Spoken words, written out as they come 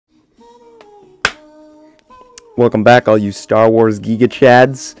Welcome back, all you Star Wars Giga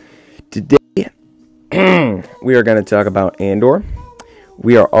Chads. Today, we are going to talk about Andor.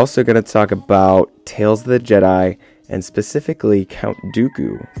 We are also going to talk about Tales of the Jedi, and specifically Count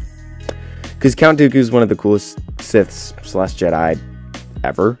Dooku. Because Count Dooku is one of the coolest Siths/Jedi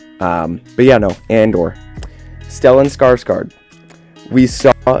ever. But yeah, no, Andor. Stellan Skarsgard. We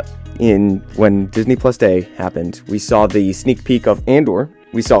saw when Disney Plus Day happened, we saw the sneak peek of Andor.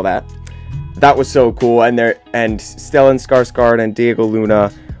 We saw that. That was so cool, and Stellan Skarsgard and Diego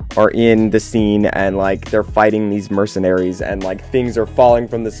Luna are in the scene, and like they're fighting these mercenaries, and like things are falling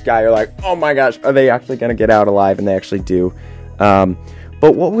from the sky. You're like, oh my gosh, are they actually gonna get out alive? And they actually do. But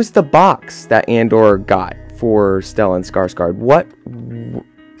what was the box that Andor got for Stellan Skarsgard?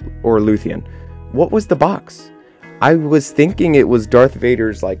 Or Luthien? What was the box? I was thinking it was Darth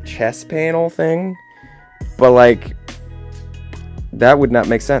Vader's like chess panel thing, but like that would not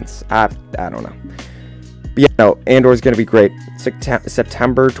make sense. I don't know. But yeah, no, Andor is going to be great.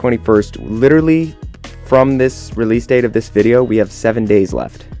 September 21st. Literally, from this release date of this video, we have 7 days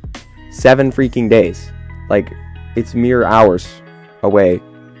left. 7 freaking days. Like, it's mere hours away.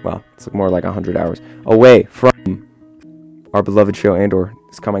 Well, it's more like 100 hours away from our beloved show Andor.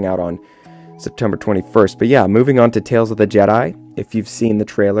 Is coming out on September 21st. But yeah, moving on to Tales of the Jedi. If you've seen the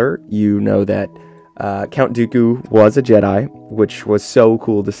trailer, you know that Count Dooku was a Jedi, which was so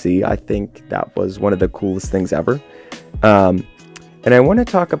cool to see. I think that was one of the coolest things ever. And I want to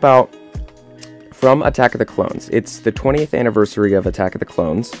talk about from Attack of the Clones. It's the 20th anniversary of Attack of the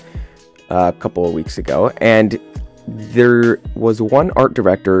Clones a couple of weeks ago, and there was one art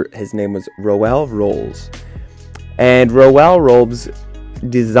director. His name was Roel Rolls, and Roel Rolls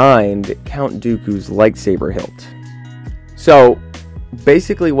designed Count Dooku's lightsaber hilt. So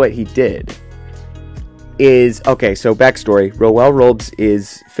basically what he did is, okay, so backstory, Roel Rolls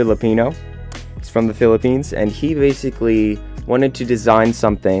is Filipino. He's from the Philippines, and he basically wanted to design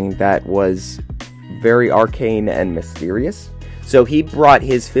something that was very arcane and mysterious. So he brought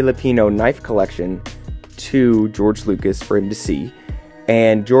his Filipino knife collection to George Lucas for him to see,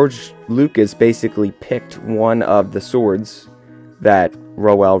 and George Lucas basically picked one of the swords that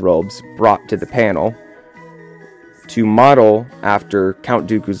Roel Rolls brought to the panel to model after Count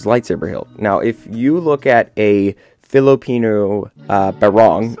Dooku's lightsaber hilt. Now, if you look at a Filipino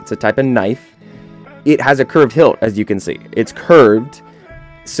barong, it's a type of knife, it has a curved hilt, as you can see. It's curved.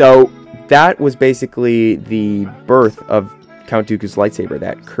 So that was basically the birth of Count Dooku's lightsaber,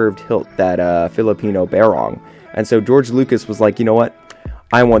 that curved hilt, that Filipino barong. And so George Lucas was like, you know what?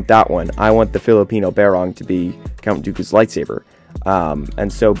 I want that one. I want the Filipino barong to be Count Dooku's lightsaber.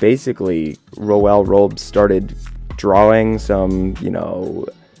 And so basically, Roel Rolls started drawing some,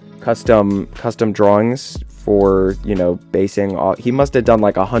 custom drawings for, basing all. He must have done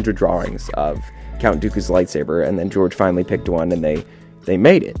like 100 drawings of Count Dooku's lightsaber, and then George finally picked one, and they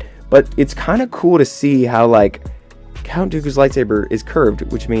made it. But it's kind of cool to see how like Count Dooku's lightsaber is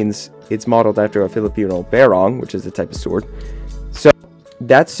curved, which means it's modeled after a Filipino barong, which is a type of sword. So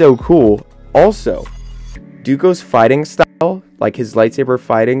that's so cool. Also, Dooku's fighting style, like his lightsaber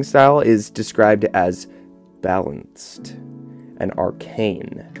fighting style, is described as balanced and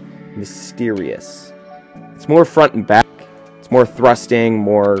arcane, mysterious. It's more front and back. It's more thrusting,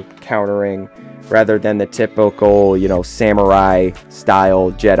 more countering, rather than the typical, samurai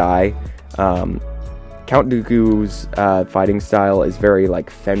style Jedi. Count Dooku's fighting style is very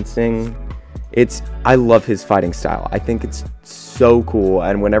like fencing. I love his fighting style. I think it's so cool,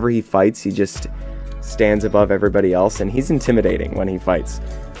 and whenever he fights, he just stands above everybody else, and he's intimidating when he fights.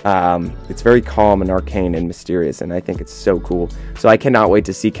 It's very calm and arcane and mysterious, and I think it's so cool. So I cannot wait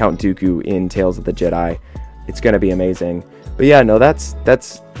to see Count Dooku in Tales of the Jedi. It's gonna be amazing. But yeah, no, that's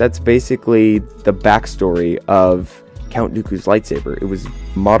basically the backstory of Count Dooku's lightsaber. It was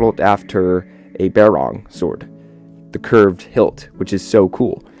modeled after a barong sword, the curved hilt, which is so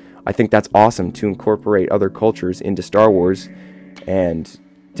cool. I think that's awesome to incorporate other cultures into Star Wars, and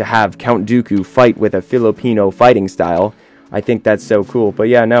to have Count Dooku fight with a Filipino fighting style. I think that's so cool. But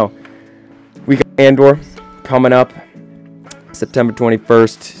yeah, no. We got Andor coming up September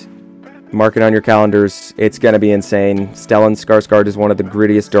 21st. Mark it on your calendars. It's going to be insane. Stellan Skarsgard is one of the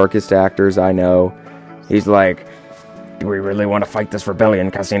grittiest, darkest actors I know. He's like, do we really want to fight this rebellion,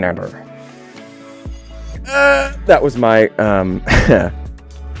 Cassian Andor? That was my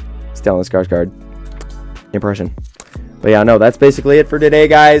Stellan Skarsgard impression. But yeah, no, that's basically it for today,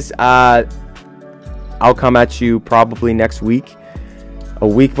 guys. I'll come at you probably next week, a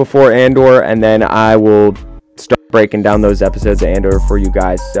week before Andor, and then I will start breaking down those episodes of Andor for you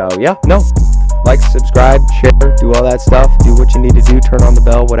guys. So yeah, no, like, subscribe, share, do all that stuff, do what you need to do, turn on the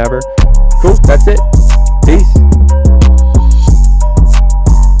bell, whatever. Cool, that's it. Peace.